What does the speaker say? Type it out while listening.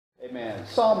Amen.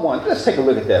 Psalm 1. Let's take a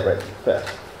look at that right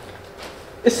fast.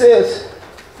 It says,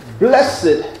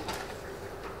 blessed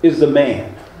is the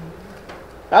man.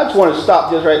 I just want to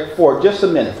stop just right for just a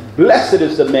minute. Blessed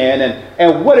is the man.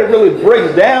 And what it really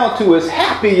breaks down to is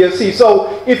happy, you see.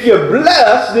 So if you're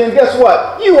blessed, then guess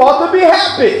what? You ought to be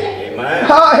happy. Amen.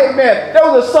 Amen.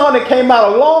 There was a song that came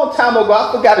out a long time ago.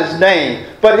 I forgot his name.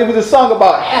 But it was a song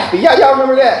about happy. Y'all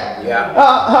remember that?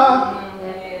 Yeah.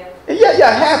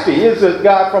 Yeah, happy. It's a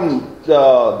guy from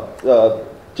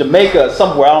Jamaica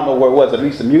somewhere. I don't know where it was. At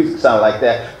least the music sounded like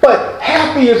that. But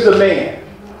happy is the man.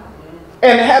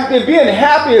 And being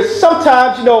happy is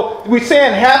sometimes, we're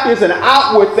saying happy is an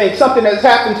outward thing. Something that's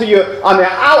happened to you on the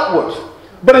outward.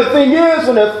 But the thing is,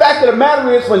 the fact of the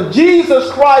matter is, when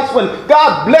Jesus Christ, when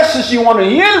God blesses you on the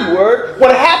inward,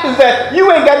 what happens is that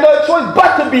you ain't got no choice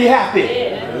but to be happy.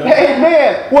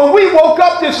 Amen. When we woke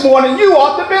up this morning, you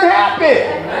ought to have been happy.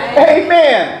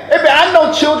 Amen. I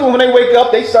know children, when they wake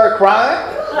up, they start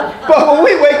crying. But when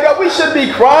we wake up, we should be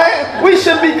crying. We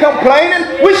should be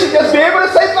complaining. We should just be able to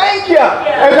say thank you.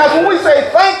 And because when we say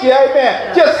thank you,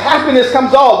 amen, just happiness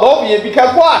comes all over you.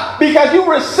 Because why? Because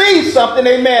you received something,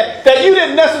 amen, that you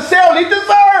didn't necessarily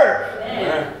deserve.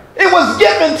 It was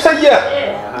given to you.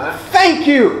 Thank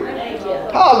you.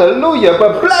 Hallelujah.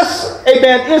 But blessed,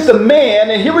 amen, is the man,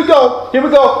 and here we go,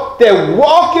 that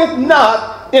walketh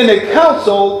not in the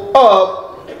counsel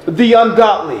of the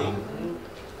ungodly.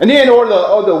 And then, or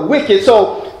the wicked.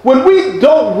 So when we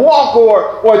don't walk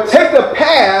or take the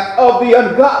path of the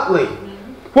ungodly,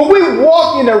 when we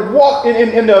walk in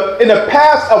the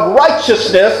path of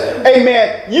righteousness,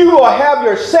 amen, you will have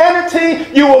your sanity,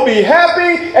 you will be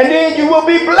happy, and then you will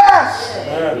be blessed.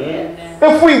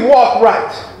 If we walk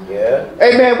right.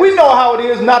 Amen. We know how it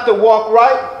is not to walk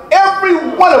right. Every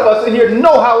one of us in here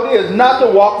know how it is not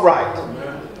to walk right.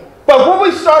 But when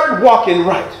we started walking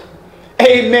right,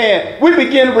 amen, we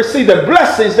begin to receive the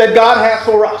blessings that God has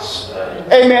for us.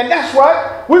 Amen. That's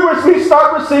right. We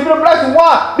start receiving the blessing.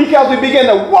 Why? Because we begin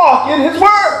to walk in His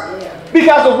Word.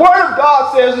 Because the Word of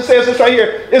God says this right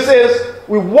here. It says,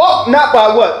 we walk not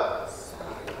by what?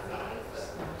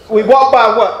 We walk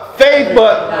by what? Faith,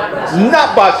 but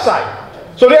not by sight.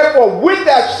 So therefore, with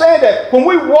that saying, that when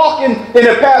we walk in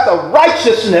the path of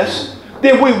righteousness,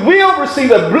 then we will receive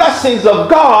the blessings of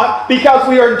God because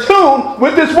we are in tune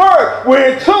with His Word.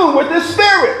 We're in tune with His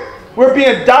Spirit. We're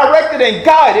being directed and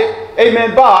guided,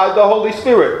 amen, by the Holy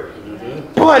Spirit.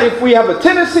 But if we have a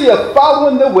tendency of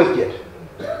following the wicked,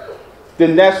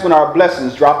 then that's when our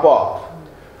blessings drop off.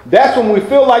 That's when we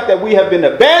feel like that we have been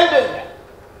abandoned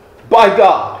by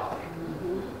God.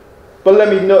 But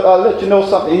let you know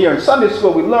something here. In Sunday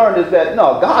school, we learned is that,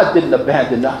 no, God didn't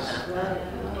abandon us.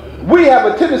 We have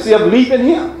a tendency of leaving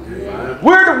Him.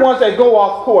 We're the ones that go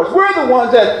off course. We're the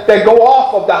ones that go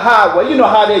off of the highway. You know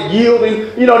how they're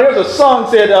yielding. There's a song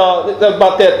said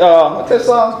about that. What's that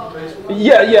song?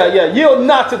 Yeah. Yield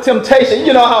not to temptation.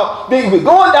 You know how we're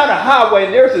going down the highway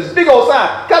and there's this big old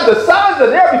sign. Because the signs are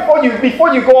there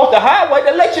before you go off the highway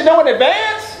to let you know in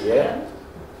advance. Yeah.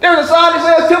 There's a sign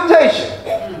that says temptation.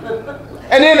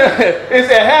 And then it's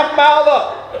a half mile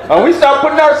up. And we start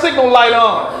putting our signal light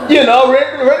on.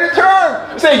 Ready to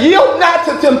turn. Say, yield not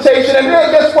to temptation. And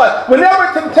then guess what?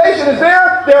 Whenever temptation is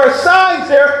there, there are signs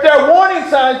there. There are warning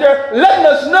signs there letting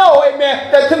us know,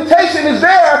 amen, that temptation is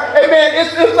there. Amen.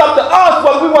 It's up to us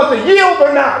whether we want to yield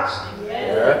or not.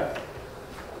 Yeah.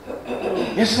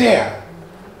 It's there.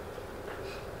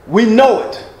 We know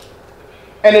it.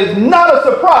 And it's not a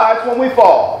surprise when we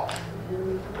fall.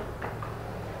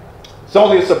 It's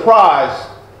only a surprise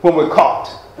when we're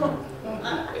caught.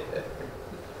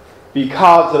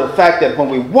 Because of the fact that when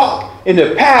we walk in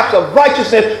the paths of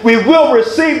righteousness, we will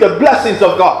receive the blessings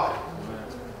of God.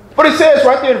 But it says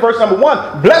right there in verse number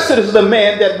 1, blessed is the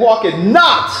man that walketh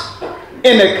not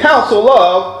in the counsel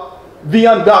of the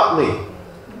ungodly.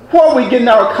 Where are we getting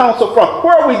our counsel from?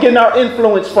 Where are we getting our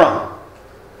influence from?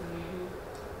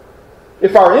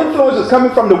 If our influence is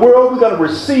coming from the world, we're going to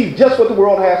receive just what the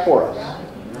world has for us.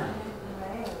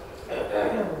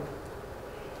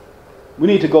 We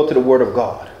need to go to the Word of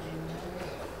God.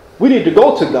 We need to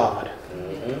go to God.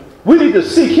 We need to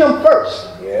seek Him first.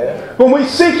 Yeah. When we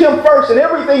seek Him first and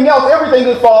everything else, everything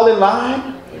will fall in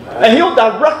line. And He'll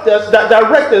direct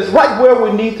us right where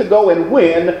we need to go and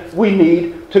when we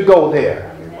need to go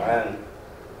there. Amen.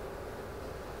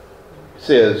 It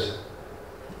says,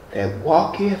 that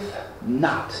walketh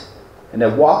not. And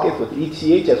that walketh with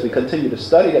ETH as we continue to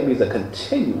study, that means a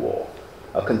continual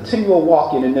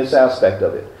walking in this aspect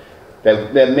of it.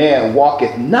 That man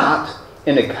walketh not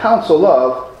in the counsel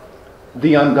of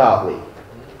the ungodly.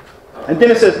 And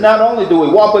then it says, not only do we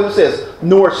walk, but it says,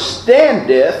 nor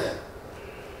standeth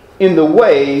in the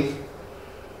way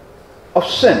of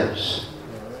sinners.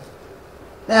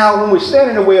 Now, when we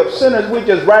stand in the way of sinners, we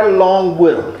just right along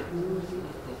with them.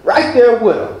 Right there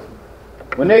with them.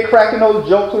 When they're cracking those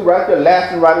jokes, we're right there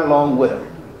laughing right along with them.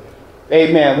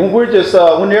 Amen. When we're just,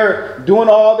 when they're doing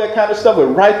all that kind of stuff, we're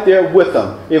right there with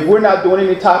them. If we're not doing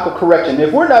any type of correction.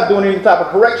 If we're not doing any type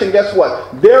of correction, guess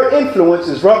what? Their influence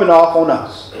is rubbing off on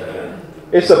us.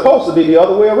 It's supposed to be the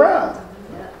other way around.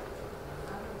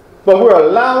 But we're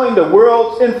allowing the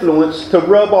world's influence to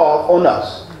rub off on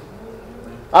us.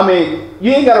 I mean,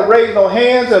 you ain't got to raise no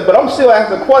hands, but I'm still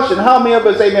asking the question, how many of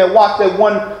us, amen, watch that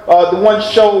the one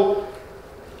show,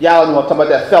 y'all know I'm talking about,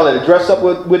 that fella that dressed up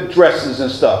with dresses and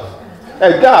stuff.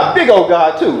 That guy, big old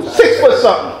guy too, 6 foot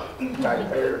something.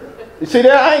 You see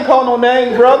that? I ain't calling no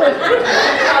names, brother.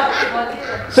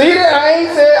 See that? I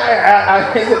ain't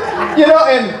said, you know,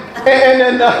 and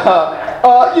then,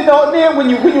 you know, and then when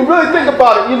you really think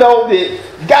about it, you know, it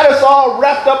got us all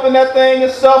wrapped up in that thing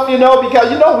and stuff, you know,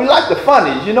 because, you know, we like the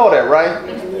funnies, you know that, right?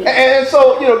 And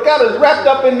so, you know, got us wrapped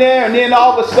up in there, and then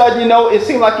all of a sudden, you know, it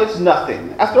seemed like it's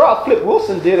nothing. After all, Flip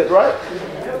Wilson did it, right?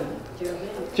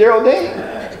 Geraldine.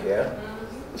 Yeah.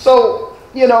 So,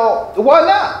 you know, why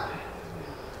not?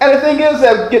 And the thing is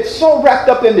that we get so wrapped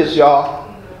up in this, y'all.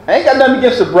 I ain't got nothing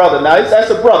against the brother now. That's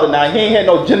a brother now. He ain't had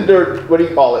no gender, what do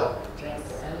you call it?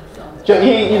 He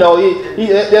ain't, you know,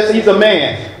 he's a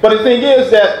man. But the thing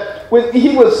is that when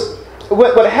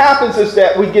what happens is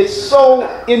that we get so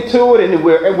into it and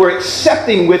we're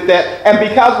accepting with that. And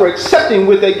because we're accepting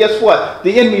with it, guess what?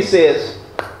 The enemy says,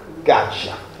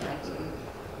 gotcha.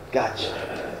 Gotcha.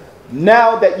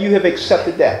 Now that you have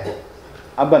accepted that,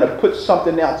 I'm going to put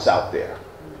something else out there.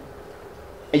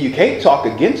 And you can't talk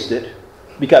against it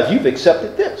because you've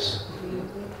accepted this.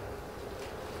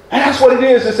 And that's what it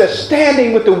is. It's that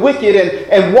standing with the wicked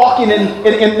and walking in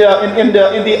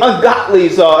the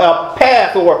ungodly's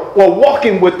path or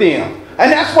walking with them. And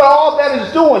that's what all that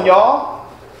is doing, y'all.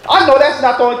 I know that's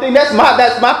not the only thing. That's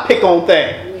my pick on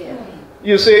thing.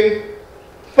 You see?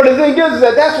 But the thing is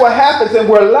that that's what happens, and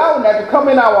we're allowing that to come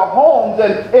in our homes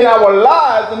and in our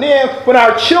lives. And then when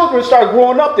our children start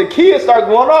growing up, the kids start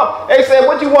growing up, they say,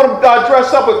 what do you want to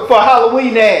dress up for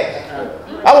Halloween as?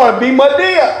 I want to be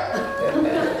Medea.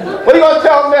 What are you going to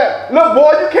tell them that? Look,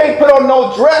 boy, you can't put on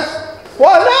no dress.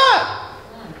 Why not?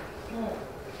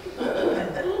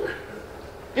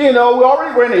 You know, we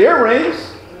already wearing the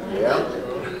earrings. Yeah.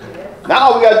 Now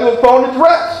all we got to do is put on the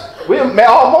dress. We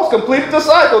almost completed the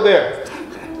cycle there.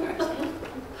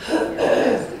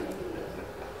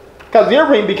 Because the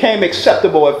earring became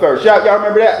acceptable at first. Y'all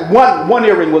remember that? One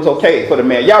earring was okay for the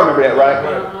man. Y'all remember that,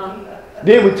 right?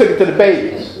 Then we took it to the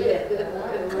babies.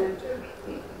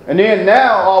 And then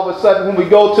now, all of a sudden, when we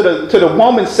go to the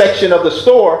woman's section of the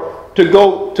store to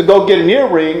go get an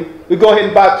earring, we go ahead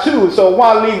and buy 2. So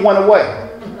why leave one away?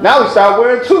 Now we start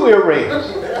wearing 2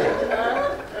 earrings.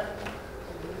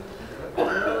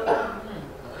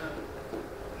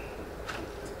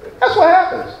 That's what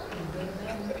happens.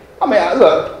 I mean,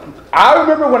 look, I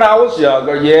remember when I was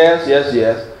younger, yes.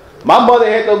 My mother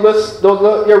had those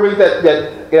little earrings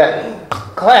that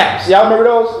clasps. Y'all remember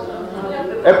those?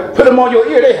 And put them on your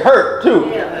ear, they hurt too.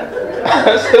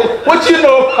 I said, what you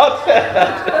know about that?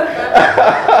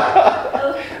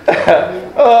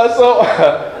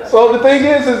 So the thing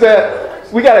is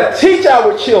that we got to teach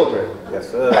our children,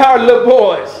 our little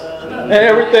boys, and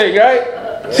everything, right?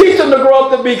 Teach them to grow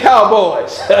up to be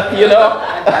cowboys, you know.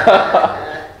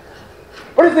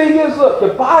 But the thing is, look,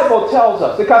 the Bible tells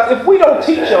us, because if we don't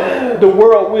teach them, the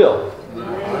world will.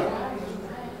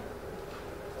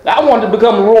 I wanted to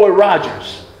become Roy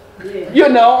Rogers, you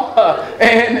know,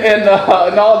 and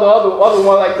all the other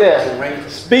one like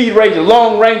that, Speed Ranger,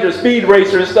 Lone Ranger, Speed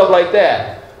Racer, and stuff like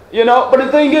that, you know. But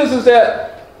the thing is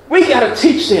that we got to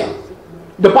teach them.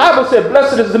 The Bible said,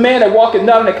 "Blessed is the man that walketh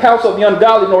not in the counsel of the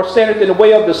ungodly, nor standeth in the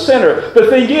way of the sinner." The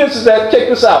thing is that, check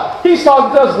this out. He's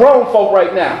talking to us grown folk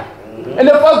right now. And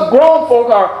if us grown folk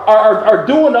are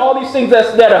doing all these things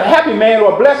that a happy man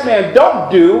or a blessed man don't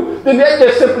do, then that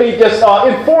just simply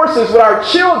enforces with our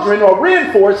children, or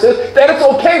reinforces that it's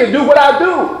okay to do what I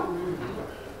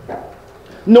do.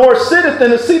 Nor sitteth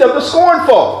in the seat of the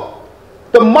scornful,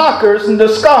 the mockers and the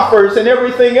scoffers and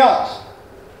everything else.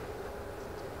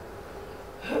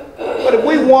 But if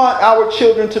we want our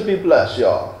children to be blessed,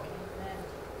 y'all,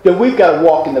 then we've got to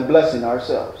walk in the blessing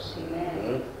ourselves.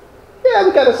 Yeah,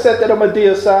 we got to set that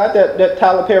Medea aside, that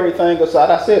Tyler Perry thing aside.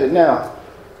 I said it now.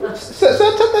 Set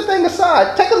that thing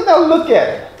aside. Take another look at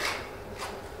it.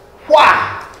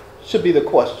 Why? Should be the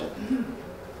question.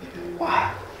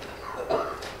 Why?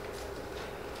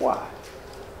 Why?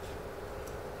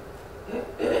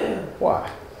 Why?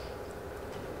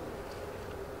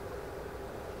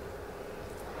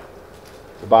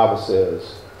 Bible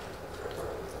says,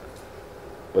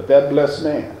 but that blessed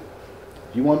man,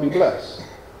 if you want to be blessed,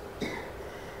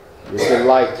 your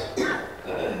delight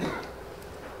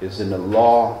is in the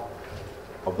law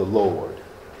of the Lord.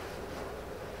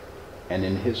 And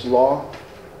in his law,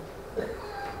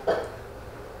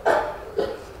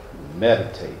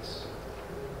 meditates,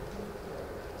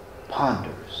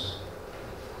 ponders,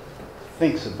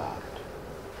 thinks about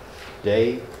it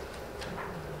day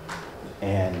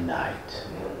and night.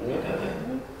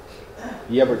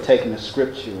 You ever taken a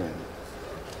scripture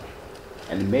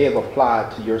and it may have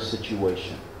applied to your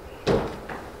situation?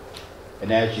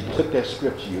 And as you took that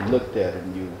scripture, you looked at it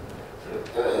and you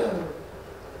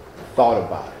thought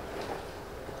about it.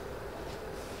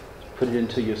 Put it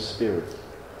into your spirit.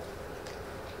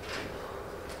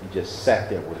 You just sat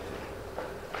there with it.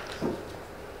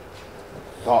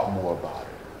 Thought more about it.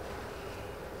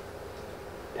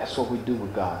 That's what we do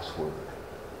with God's Word.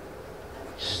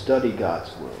 Study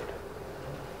God's Word.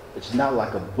 It's not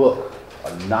like a book,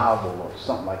 a novel, or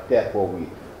something like that where we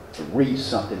read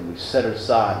something, we set it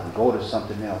aside and go to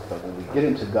something else. But when we get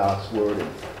into God's Word and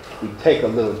we take a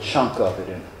little chunk of it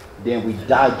and then we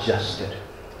digest it,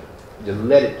 just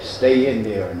let it stay in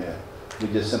there, and we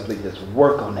just simply just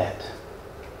work on that.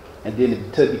 And then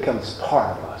until it becomes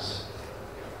part of us.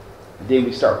 And then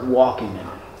we start walking in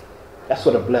it. That's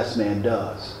what a blessed man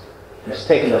does. He's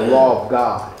taking the law of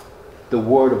God, the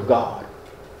Word of God,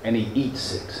 and he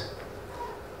eats it.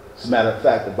 As a matter of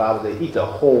fact, the Bible says, eat the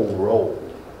whole roll.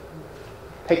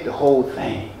 Take the whole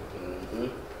thing.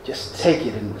 Just take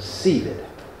it and receive it.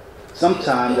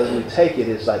 Sometimes as we take it,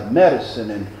 it's like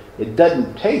medicine, and it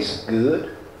doesn't taste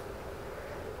good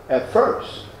at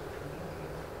first.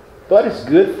 But it's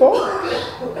good for us.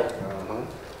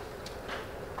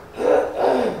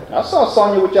 I saw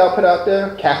Sonia, what y'all put out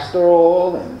there, castor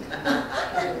oil and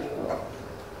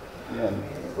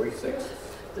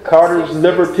Carter's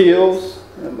liver pills.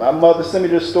 My mother sent me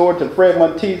to the store to Fred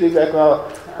Montesi back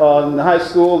in high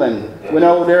school, and went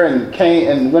over there and came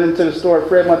and went into the store at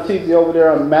Fred Montesi over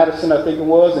there on Madison, I think it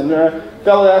was, and a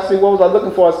fellow asked me what was I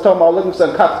looking for. I was talking about looking for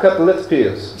some cut the lips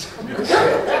pills.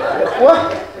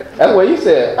 What? That's what he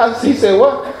said. He said,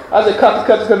 what? I said, cut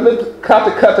the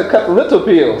little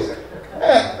pills.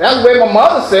 That's the way my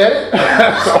mother said it.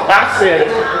 So I said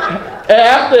it. And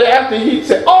after he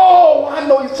said, oh, I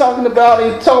know you're talking about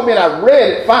it. He told me, and I read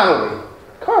it finally.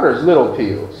 Carter's little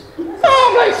pills.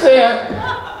 I'm like saying,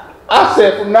 I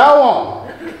said, from now on,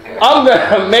 I'm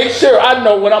going to make sure I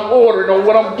know what I'm ordering or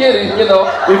what I'm getting,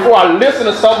 before I listen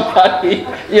to somebody,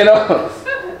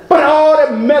 But all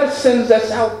the medicines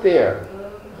that's out there,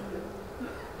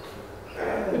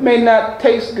 it may not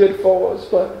taste good for us,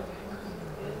 but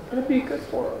it'll be good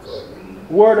for us.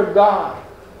 Word of God,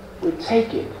 we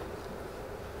take it,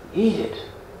 eat it.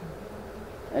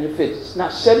 And if it's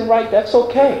not sitting right, that's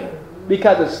okay,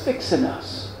 because it's fixing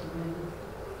us.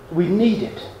 We need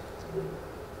it.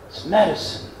 It's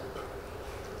medicine.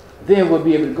 Then we'll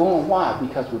be able to go on. Why?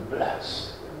 Because we're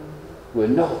blessed. We'll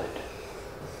know it.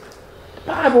 The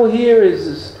Bible here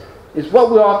is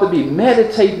what we ought to be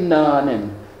meditating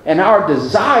on, and our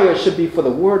desire should be for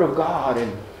the Word of God.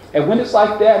 And when it's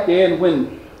like that, then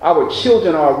when our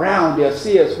children are around, they'll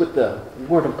see us with the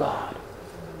Word of God.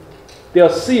 They'll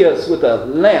see us with a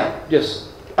lamp just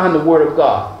on the Word of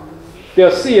God. They'll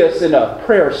see us in a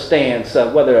prayer stance,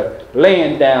 whether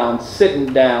laying down,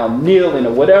 sitting down, kneeling,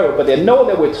 or whatever, but they know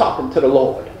that we're talking to the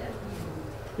Lord.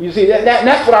 You see,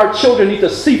 that's what our children need to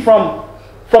see from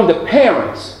the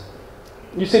parents.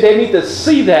 You see, they need to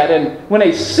see that, and when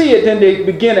they see it, then they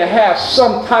begin to have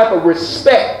some type of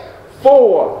respect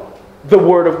for the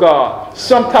Word of God.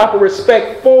 Some type of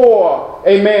respect for,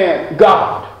 amen,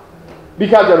 God.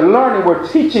 Because they're learning, we're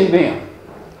teaching them.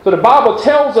 So the Bible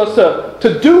tells us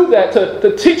to do that,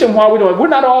 to teach them while we're doing it. We're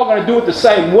not all going to do it the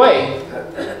same way.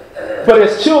 But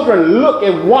as children look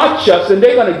and watch us, and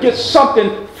they're going to get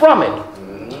something from it.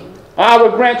 Our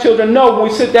grandchildren know when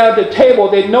we sit down at the table,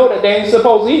 they know that they ain't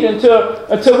supposed to eat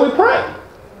until we pray.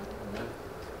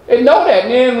 They know that,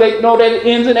 and then they know that it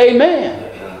ends in amen.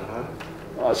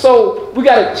 So we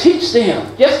got to teach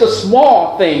them just the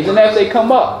small things, and as they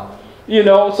come up,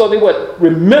 so they would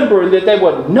remember and that they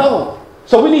would know.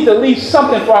 So we need to leave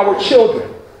something for our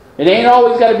children. It ain't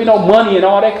always got to be no money and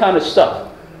all that kind of stuff.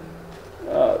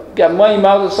 Got money,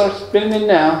 might as well start spending it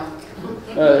now.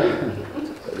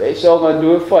 They sure going to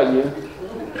do it for you.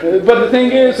 But the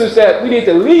thing is that we need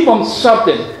to leave them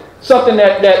something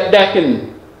that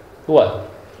can,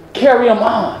 carry them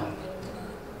on.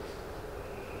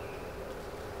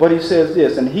 But he says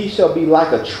this, and he shall be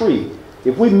like a tree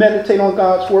If we meditate on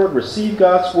God's word, receive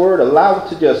God's word, allow it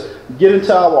to just get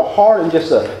into our heart and just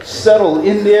settle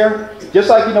in there. Just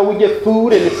like, we get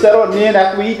food and it's settled, and then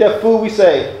after we eat that food, we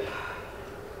say,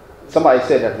 somebody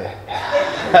said that there.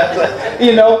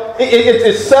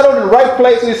 It's settled in the right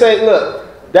place. We say, look,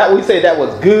 we say that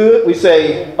was good. We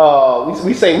say,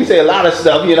 we say a lot of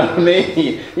stuff, you know what I mean?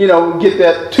 We get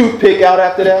that toothpick out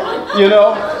after that,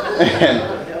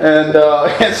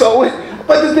 and so,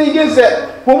 but the thing is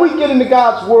that when we get into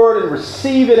God's word and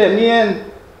receive it, and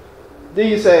then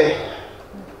you say,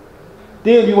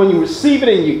 when you receive it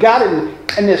and you got it,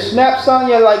 and it snaps on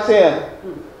you, like saying,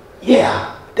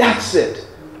 yeah, that's it.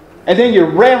 And then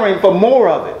you're raring for more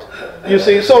of it. You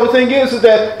see, so the thing is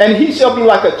that, and he shall be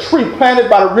like a tree planted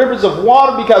by the rivers of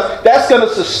water, because that's going to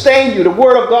sustain you. The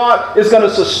word of God is going to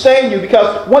sustain you,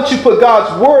 because once you put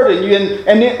God's word in you,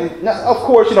 and then, of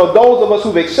course, those of us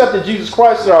who've accepted Jesus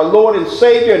Christ as our Lord and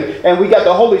Savior, and we got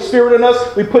the Holy Spirit in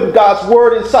us, we put God's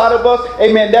word inside of us.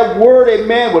 Amen. That word,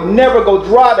 amen, will never go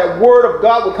dry. That word of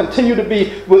God will continue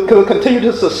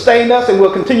to sustain us, and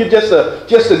will continue just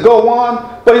to go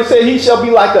on. But he said he shall be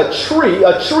like a tree.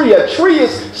 A tree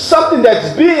is something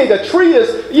that's big. A tree is,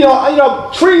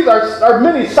 trees are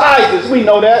many sizes. We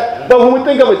know that. But when we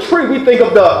think of a tree, we think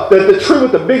of the tree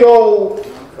with the big old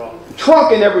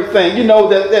trunk and everything,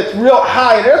 that's real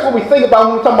high. And that's what we think about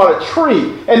when we talk about a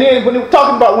tree. And then when it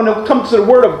comes to the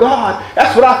word of God,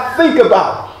 that's what I think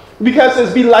about. Because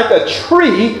it's be like a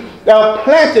tree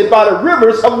planted by the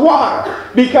rivers of water.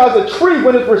 Because a tree,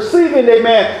 when it's receiving,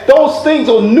 amen, those things,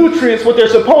 those nutrients, what they're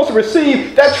supposed to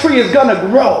receive, that tree is going to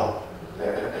grow.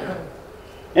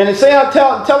 And it's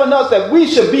telling us that we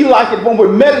should be like it when we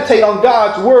meditate on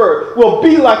God's word. We'll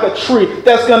be like a tree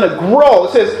that's going to grow.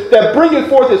 It says that bringeth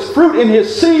forth his fruit in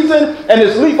his season, and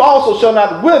his leaf also shall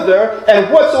not wither, and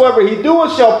whatsoever he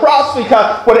doeth shall prosper.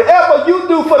 Because whatever you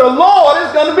do for the Lord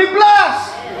is going to be blessed.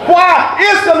 Why?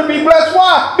 It's going to be blessed.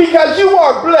 Why? Because you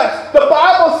are blessed. The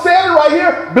Bible said it right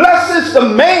here. Blessed is the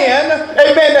man,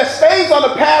 amen, that stays on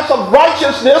the path of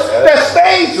righteousness, that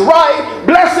stays right.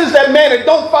 Blessed is that man that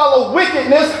don't follow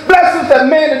wickedness. Blessed is that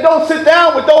man that don't sit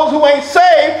down with those who ain't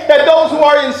saved, that those who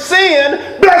are in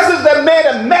sin. Blessed is that man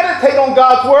that meditate on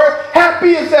God's word.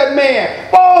 Happy is that man.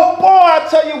 Oh boy, I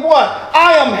tell you what,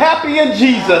 I am happy in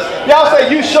Jesus. Y'all say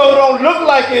you sure don't look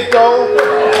like it though.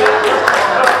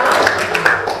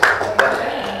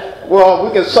 Well,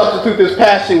 we can substitute this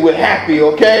passion with happy,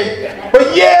 okay?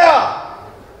 But yeah,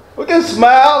 we can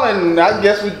smile, and I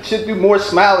guess we should do more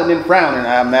smiling than frowning,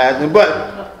 I imagine.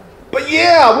 But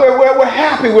yeah, we're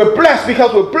happy, we're blessed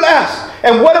because we're blessed.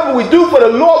 And whatever we do for the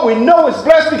Lord, we know it's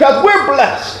blessed because we're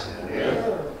blessed.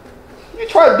 You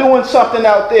try doing something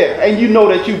out there, and you know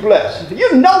that you're blessed.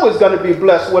 You know it's going to be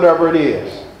blessed, whatever it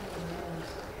is.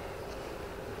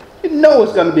 You know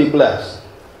it's going to be blessed.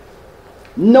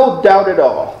 No doubt at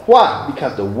all. Why?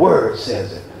 Because the word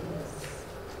says it.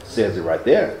 It says it right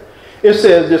there. It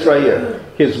says this right here.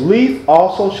 His leaf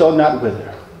also shall not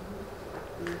wither,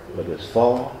 but it's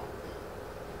fall,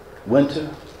 winter,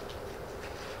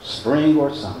 spring,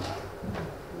 or summer.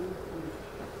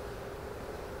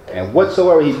 And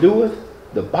whatsoever he doeth,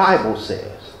 the Bible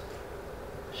says,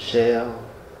 shall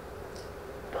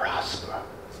prosper.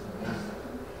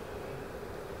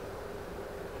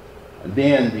 And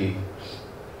then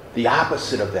the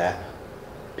opposite of that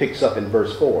picks up in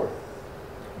verse 4.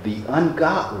 The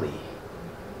ungodly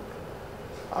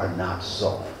are not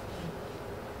so.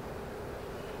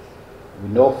 We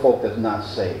know folk that's not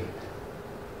saved.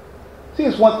 See,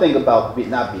 there's one thing about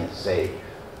not being saved.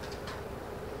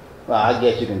 Well, I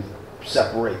guess you can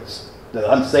separate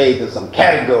the unsaved in some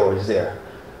categories there.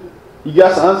 You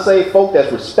got some unsaved folk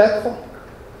that's respectful.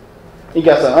 You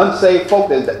got some unsaved folk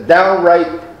that's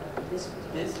downright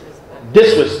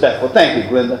disrespectful. Thank you,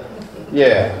 Glenda.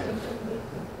 Yeah.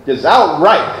 Just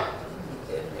outright.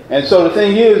 And so the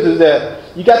thing is that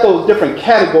you got those different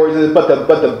categories, but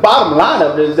the bottom line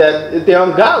of it is that if they're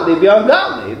ungodly, they're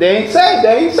ungodly. They ain't saved,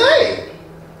 they ain't saved.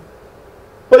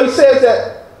 But he says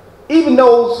that even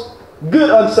those good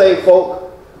unsaved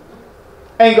folk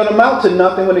ain't going to amount to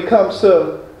nothing when it comes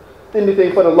to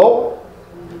anything for the Lord,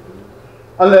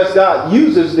 unless God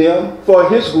uses them for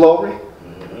his glory.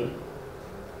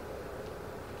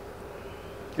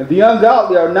 And the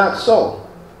ungodly are not so,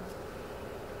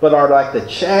 but are like the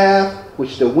chaff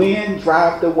which the wind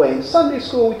driveth away. In Sunday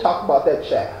school, we talk about that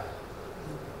chaff.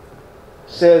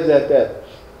 It says that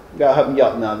you gotta help me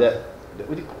out now. That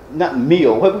not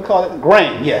meal. What do we call it?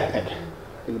 Grain. Yeah.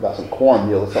 Think about some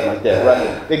cornmeal or something like that,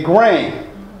 right? The grain,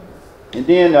 and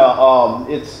then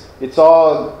it's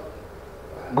all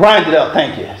grinded up.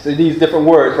 Thank you. So these different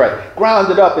words, right?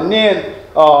 Grounded up, and then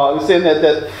it's in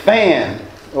that fan,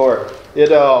 or it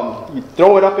you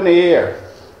throw it up in the air,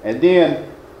 and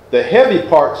then the heavy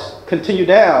parts continue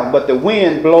down, but the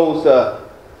wind blows the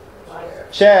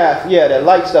chaff, that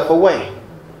light stuff away.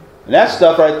 And that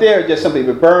stuff right there just simply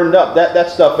be burned up. That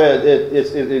stuff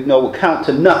it will count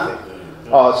to nothing.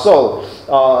 He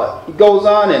goes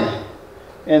on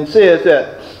and says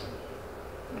that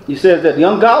the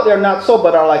ungodly are not so,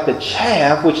 but are like the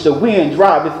chaff which the wind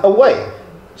driveth away.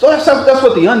 So that's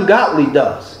what the ungodly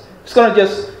does. It's going to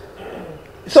just...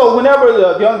 So whenever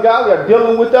the ungodly are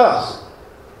dealing with us,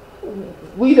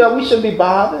 we shouldn't be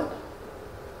bothered.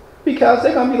 Because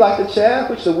they're going to be like the chaff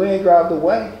which the wind drives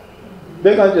away.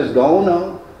 They're going to just go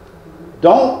on.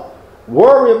 Don't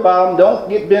worry about them. Don't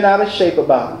get bent out of shape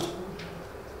about them.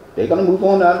 They're going to move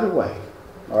on out of the way.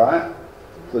 All right?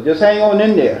 So just hang on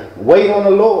in there. Wait on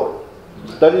the Lord.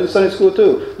 Study in Sunday school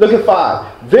too. Look at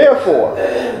 5. Therefore,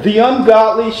 the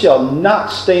ungodly shall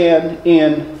not stand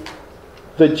in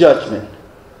the judgment,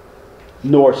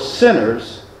 nor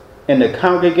sinners in the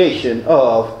congregation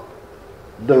of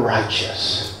the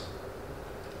righteous.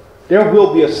 There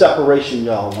will be a separation,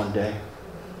 y'all, one day.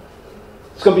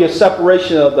 It's going to be a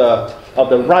separation of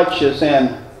the righteous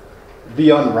and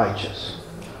the unrighteous.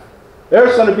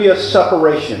 There's going to be a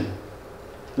separation.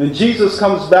 When Jesus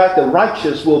comes back, the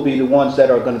righteous will be the ones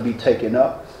that are going to be taken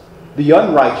up. The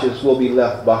unrighteous will be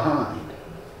left behind.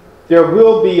 There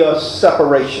will be a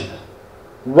separation.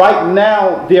 Right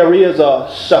now, there is a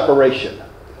separation.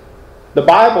 The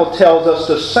Bible tells us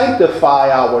to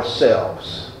sanctify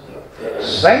ourselves.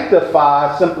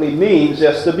 Sanctify simply means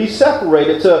just to be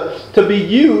separated, to be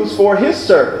used for His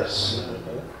service.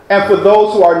 And for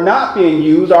those who are not being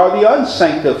used are the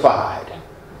unsanctified.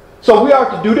 So we are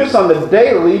to do this on a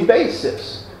daily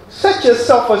basis. Set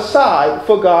yourself aside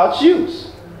for God's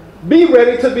use. Be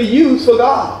ready to be used for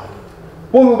God.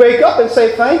 When we wake up and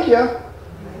say thank you,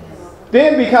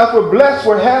 then because we're blessed,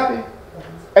 we're happy.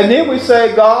 And then we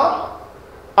say, God,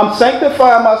 I'm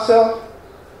sanctifying myself.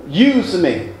 Use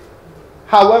me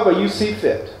however you see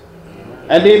fit.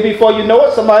 And then before you know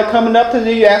it, somebody coming up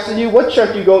to you asking you what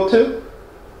church you go to.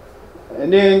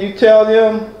 And then you tell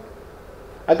them,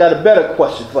 I got a better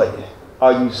question for you.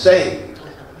 Are you saved?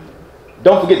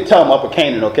 Don't forget to tell them Upper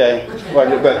Canaan, okay?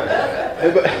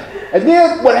 And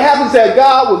then what happens is that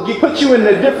God will put you in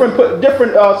the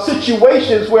different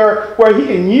situations where He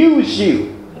can use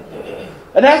you.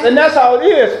 And that's how it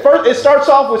is. First, it starts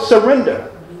off with surrender.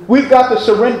 We've got to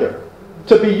surrender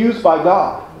to be used by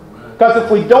God. Because if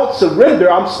we don't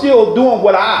surrender, I'm still doing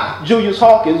what I, Julius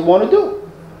Hawkins, want to do.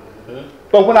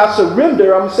 But when I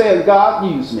surrender, I'm saying,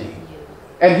 God, use me.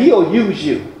 And He'll use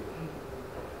you.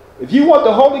 If you want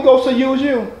the Holy Ghost to use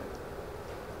you,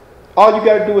 all you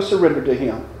got to do is surrender to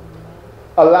Him.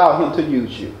 Allow Him to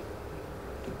use you.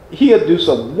 He'll do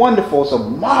some wonderful,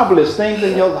 some marvelous things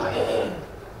in your life.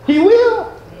 He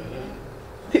will.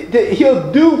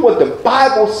 He'll do what the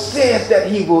Bible says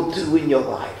that He will do in your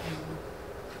life.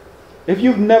 If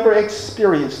you've never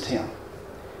experienced Him,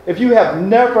 if you have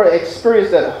never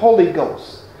experienced that Holy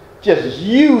Ghost just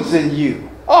using you,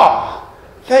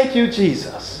 thank you,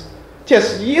 Jesus.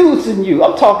 Just using you.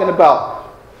 I'm talking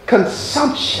about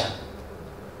consumption.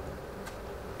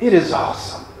 It is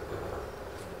awesome.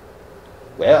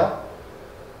 Well,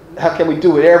 how can we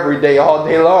do it every day, all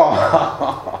day long?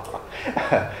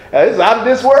 It's out of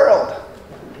this world.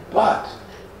 But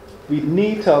we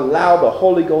need to allow the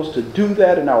Holy Ghost to do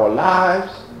that in our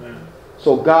lives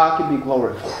so God can be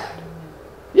glorified.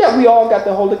 Yeah, we all got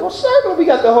the Holy Ghost. Certainly we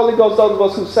got the Holy Ghost, those of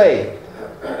us who saved.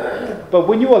 But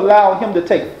when you allow Him to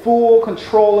take full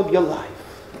control of your life,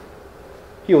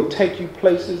 He'll take you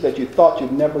places that you thought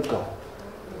you'd never go.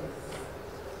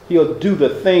 He'll do the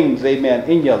things, amen,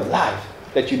 in your life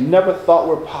that you never thought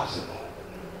were possible.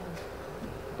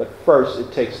 But first,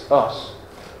 it takes us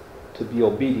to be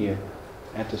obedient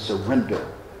and to surrender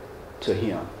to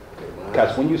Him.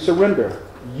 Because when you surrender,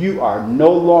 you are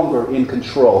no longer in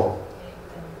control.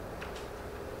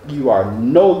 You are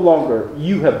no longer,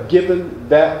 you have given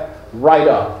that right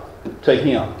up to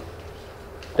Him.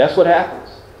 That's what happens.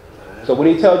 So when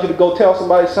He tells you to go tell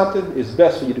somebody something, it's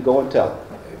best for you to go and tell them.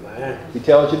 If He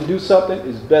tells you to do something,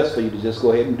 it's best for you to just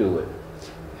go ahead and do it.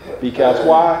 Because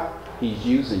why? He's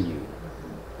using you.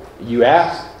 You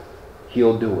ask,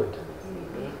 He'll do it.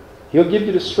 He'll give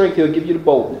you the strength, He'll give you the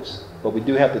boldness. But we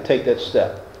do have to take that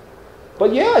step.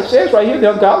 But yeah, it says right here,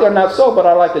 the ungodly are not so, but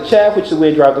are like the chaff which the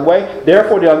wind drives away.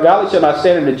 Therefore the ungodly shall not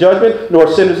stand in the judgment,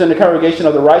 nor sinners in the congregation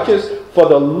of the righteous. For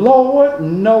the Lord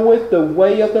knoweth the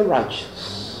way of the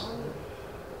righteous.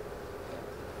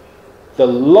 The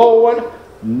Lord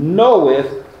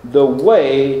knoweth the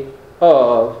way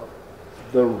of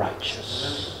the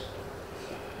righteous.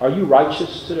 Are you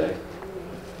righteous today?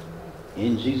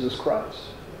 In Jesus Christ.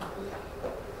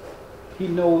 He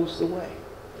knows the way.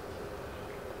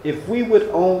 If we would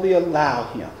only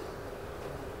allow him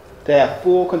to have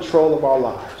full control of our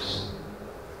lives,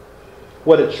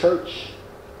 what a church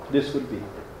this would be.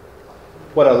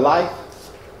 What a life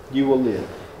you will live.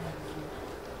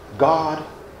 God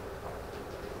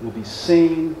will be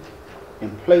seen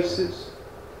in places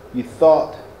you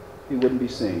thought he wouldn't be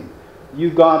seen.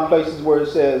 You've gone places where it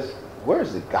says,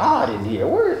 where's the God in here?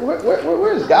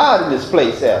 Where's God in this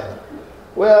place at?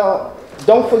 Well,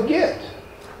 don't forget,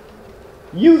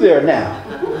 you there now.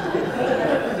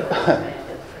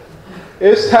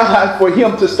 It's time for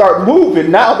him to start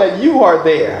moving now that you are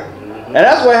there. And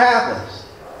that's what happens.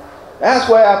 That's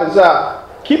what happens.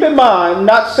 Keep in mind,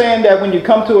 not saying that when you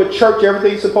come to a church,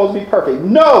 everything's supposed to be perfect.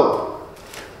 No.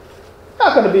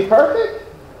 Not going to be perfect.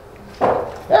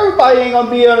 Everybody ain't going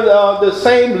to be on the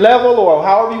same level, or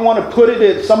however you want to put it,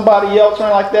 at somebody else or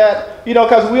anything like that. You know,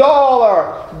 because we all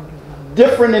are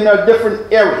different in our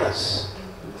different areas.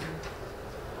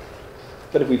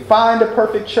 But if we find a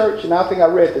perfect church, and I think I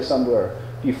read this somewhere,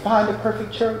 if you find a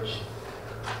perfect church,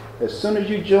 as soon as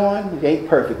you join, it ain't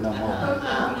perfect no more.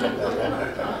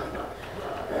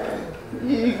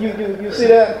 You see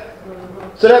that?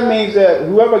 So that means that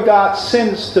whoever God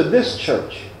sends to this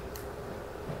church,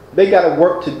 they got a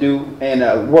work to do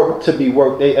and work to be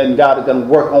worked, and God is going to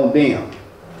work on them.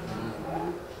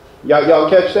 Y'all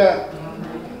catch that?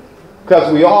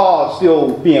 Because we all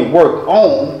still being worked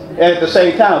on, and at the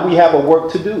same time we have a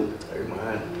work to do.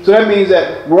 Amen. So that means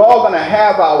that we're all going to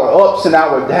have our ups and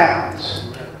our downs.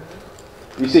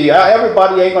 You see,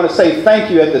 everybody ain't going to say thank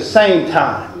you at the same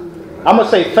time. I'm going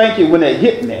to say thank you when they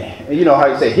hit me. And you know how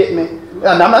you say hit me? And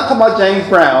I'm not talking about James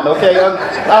Brown, okay?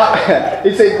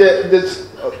 He said this.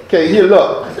 Okay, here,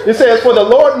 look. It says, for the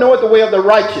Lord knoweth the way of the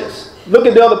righteous. Look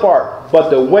at the other part. But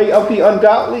the way of the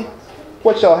ungodly,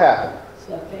 what shall happen?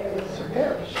 Shall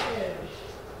perish.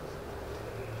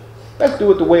 Let's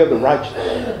do it the way of the righteous.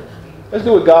 Let's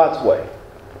do it God's way.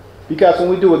 Because when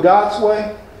we do it God's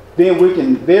way, then we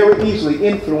can very easily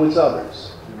influence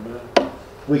others.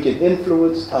 We can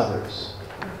influence others.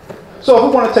 So if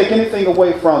we want to take anything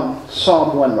away from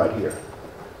Psalm 1 right here,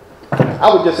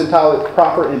 I would just entitle it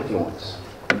proper influence.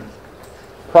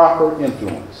 Proper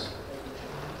influence.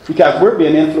 Because we're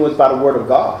being influenced by the Word of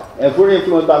God. And if we're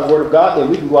influenced by the Word of God, then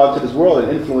we can go out into this world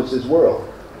and influence this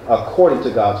world according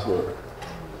to God's Word.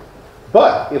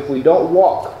 But if we don't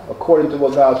walk according to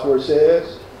what God's Word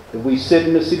says, if we sit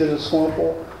in the seat of the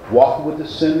scornful, walk with the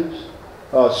sinners,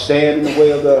 stand in the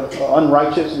way of the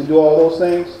unrighteous, and do all those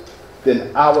things,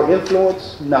 then our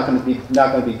influence not going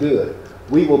to be good.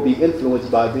 We will be influenced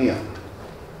by them,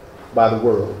 by the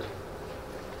world,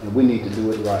 and we need to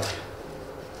do it right.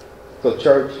 So,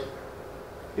 church,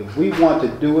 if we want to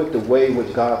do it the way in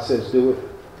which God says do it,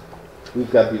 we've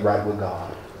got to be right with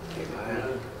God.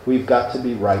 Amen. We've got to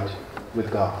be right with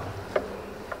God.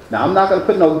 Now, I'm not going to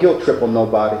put no guilt trip on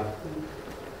nobody,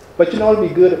 but you know, it'd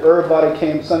be good if everybody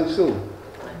came to Sunday school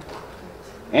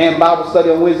and Bible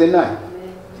study on Wednesday night.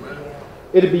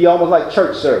 It'd be almost like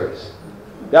church service.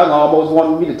 Y'all almost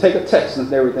wanted me to take a text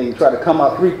and everything and try to come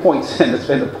out 3 points in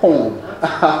the poem.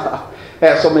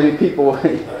 Have so many people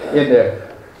in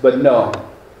there. But no.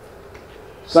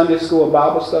 Sunday school and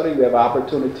Bible study, we have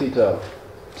opportunity to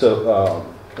how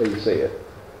do you say it?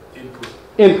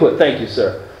 Input. Thank you,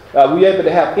 sir. We're able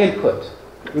to have input.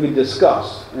 We can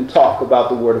discuss and talk about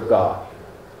the Word of God.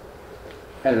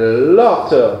 And I love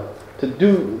to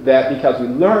do that because we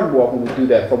learn more when we do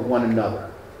that from one another.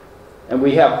 And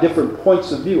we have different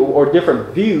points of view or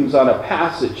different views on a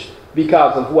passage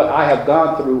because of what I have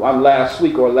gone through on last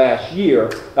week or last year.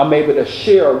 I'm able to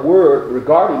share a word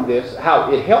regarding this,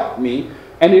 how it helped me,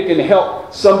 and it can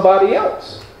help somebody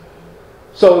else.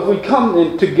 So if we come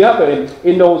in together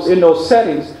in those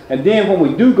settings, and then when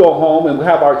we do go home and we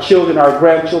have our children, our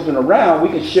grandchildren around, we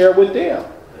can share with them.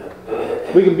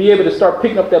 We can be able to start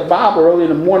picking up that Bible early in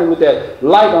the morning with that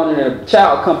light on it, and a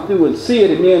child come through and see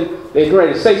it, and then they're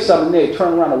ready to say something, and they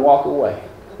turn around and walk away.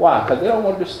 Why? Because they don't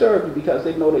want to disturb you, because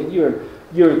they know that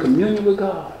you're in communion with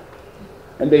God.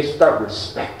 And they start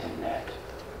respecting that.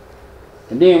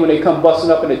 And then when they come busting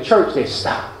up in the church, they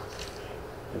stop.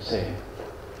 They say,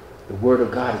 the Word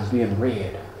of God is being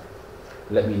read.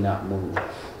 Let me not move.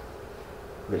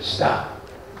 They stop.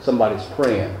 Somebody's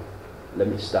praying. Let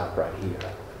me stop right here.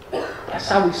 That's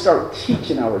how we start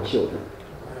teaching our children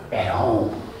at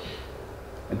home.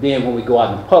 And then when we go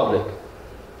out in public,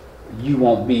 you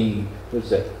won't be,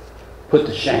 put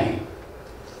to shame.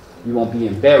 You won't be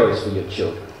embarrassed for your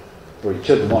children. Or your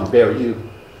children won't embarrass you.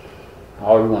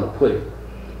 however you want to put it.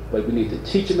 But we need to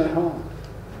teach them at home.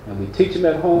 And we teach them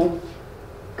at home,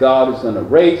 God is going to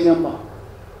raise them up.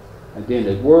 And then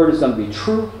the word is going to be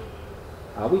true.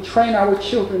 We train our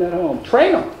children at home.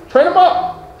 Train them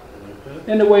up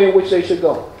in the way in which they should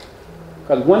go.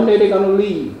 Because one day they're going to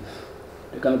leave.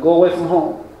 They're going to go away from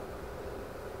home.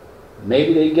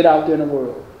 Maybe they get out there in the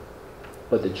world.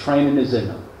 But the training is in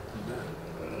them.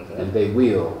 And they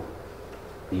will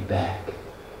be back.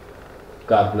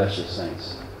 God bless you,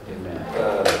 saints. Amen.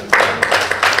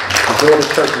 The door of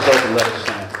the church is open. Let us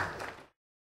stand.